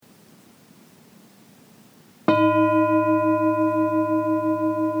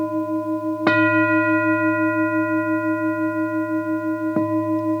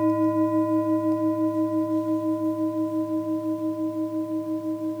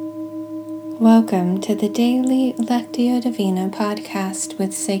Welcome to the daily Lectio Divina podcast with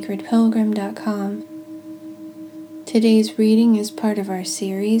sacredpilgrim.com. Today's reading is part of our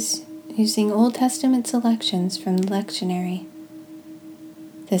series using Old Testament selections from the lectionary.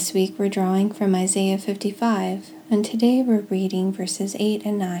 This week we're drawing from Isaiah 55, and today we're reading verses 8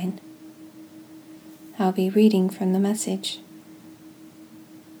 and 9. I'll be reading from the Message.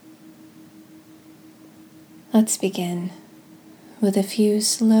 Let's begin with a few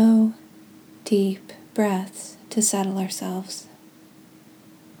slow, deep breaths to settle ourselves.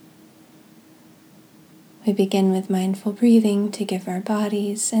 We begin with mindful breathing to give our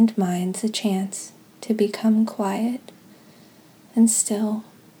bodies and minds a chance to become quiet and still.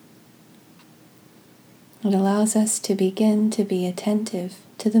 It allows us to begin to be attentive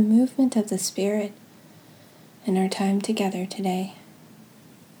to the movement of the Spirit in our time together today.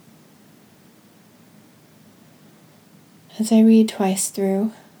 As I read twice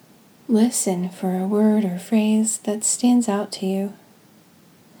through, listen for a word or phrase that stands out to you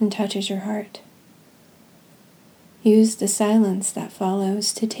and touches your heart. Use the silence that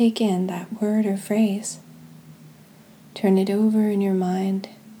follows to take in that word or phrase. Turn it over in your mind.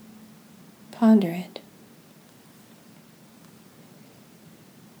 Ponder it.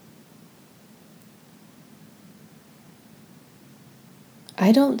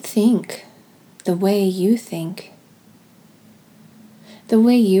 I don't think the way you think. The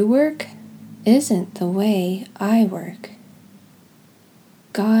way you work isn't the way I work.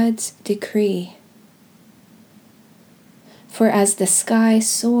 God's decree. For as the sky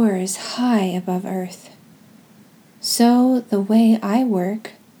soars high above earth, so the way I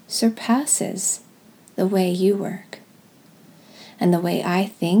work surpasses the way you work. And the way I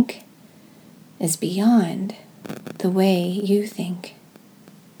think is beyond the way you think.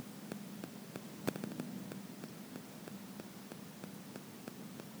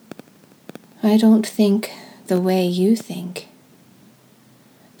 I don't think the way you think.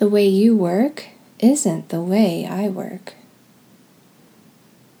 The way you work isn't the way I work.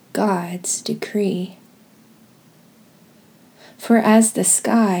 God's decree. For as the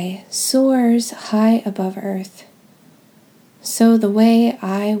sky soars high above earth, so the way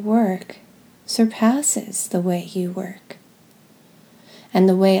I work surpasses the way you work. And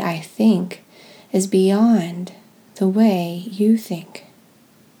the way I think is beyond the way you think.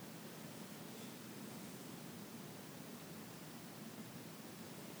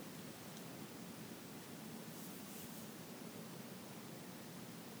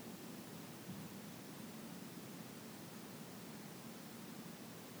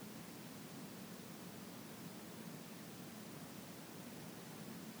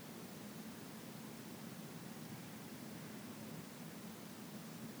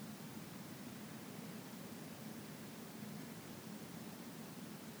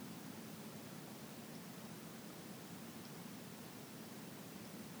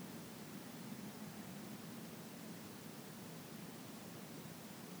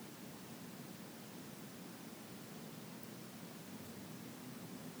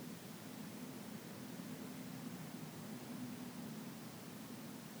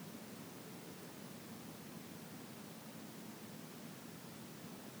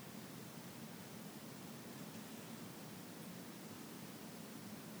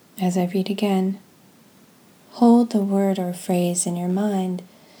 As I read again, hold the word or phrase in your mind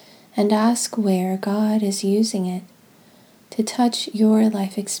and ask where God is using it to touch your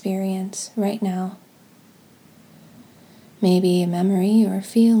life experience right now. Maybe a memory or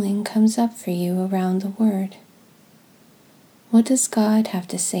feeling comes up for you around the word. What does God have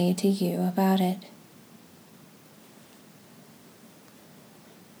to say to you about it?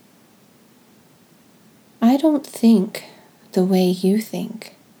 I don't think the way you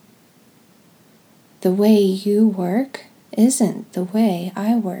think. The way you work isn't the way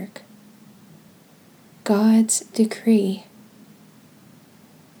I work. God's decree.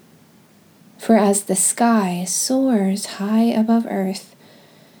 For as the sky soars high above earth,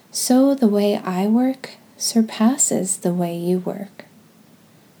 so the way I work surpasses the way you work.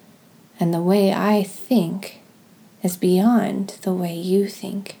 And the way I think is beyond the way you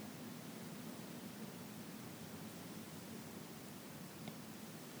think.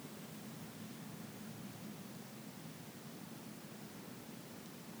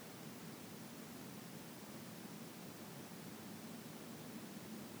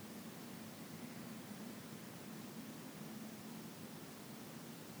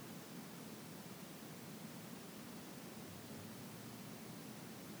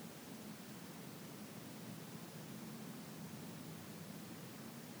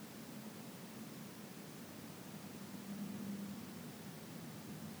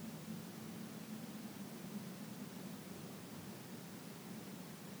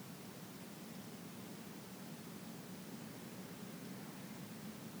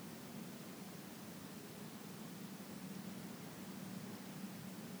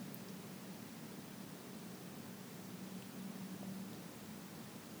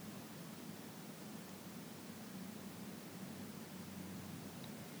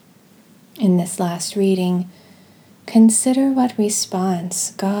 In this last reading, consider what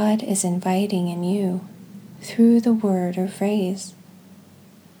response God is inviting in you through the word or phrase.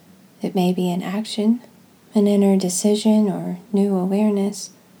 It may be an action, an inner decision or new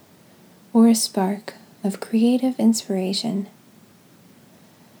awareness, or a spark of creative inspiration.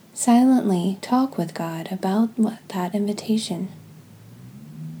 Silently talk with God about that invitation.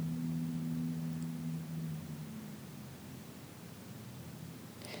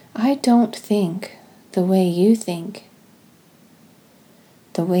 I don't think the way you think.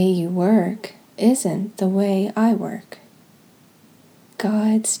 The way you work isn't the way I work.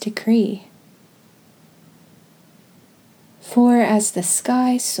 God's decree. For as the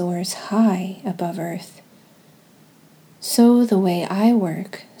sky soars high above earth, so the way I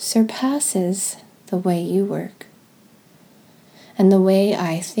work surpasses the way you work. And the way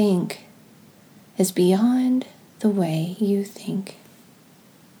I think is beyond the way you think.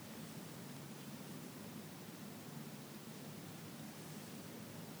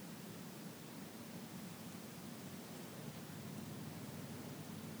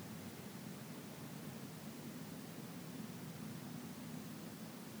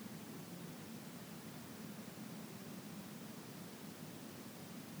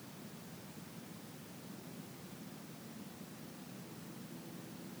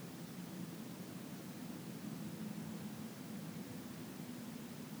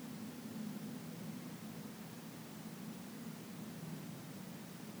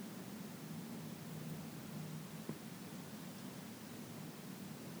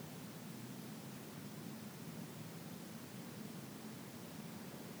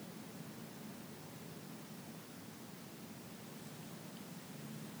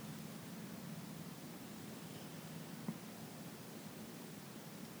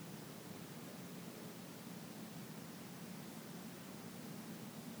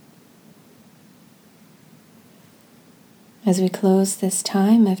 As we close this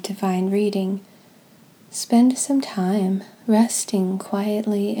time of divine reading, spend some time resting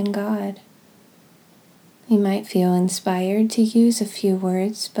quietly in God. You might feel inspired to use a few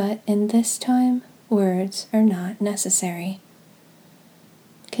words, but in this time, words are not necessary.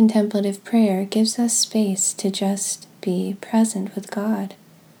 Contemplative prayer gives us space to just be present with God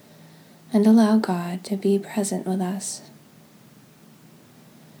and allow God to be present with us.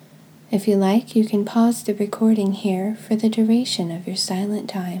 If you like, you can pause the recording here for the duration of your silent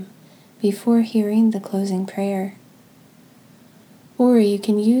time before hearing the closing prayer. Or you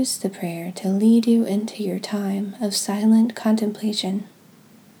can use the prayer to lead you into your time of silent contemplation.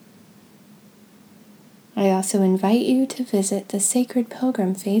 I also invite you to visit the Sacred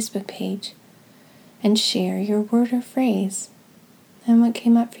Pilgrim Facebook page and share your word or phrase and what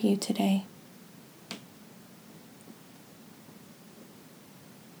came up for you today.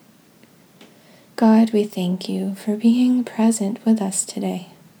 God, we thank you for being present with us today.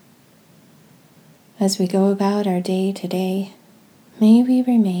 As we go about our day today, may we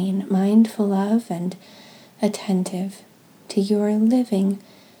remain mindful of and attentive to your living,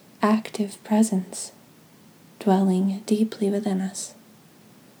 active presence, dwelling deeply within us.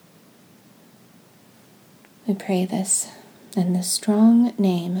 We pray this in the strong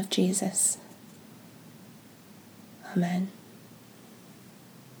name of Jesus. Amen.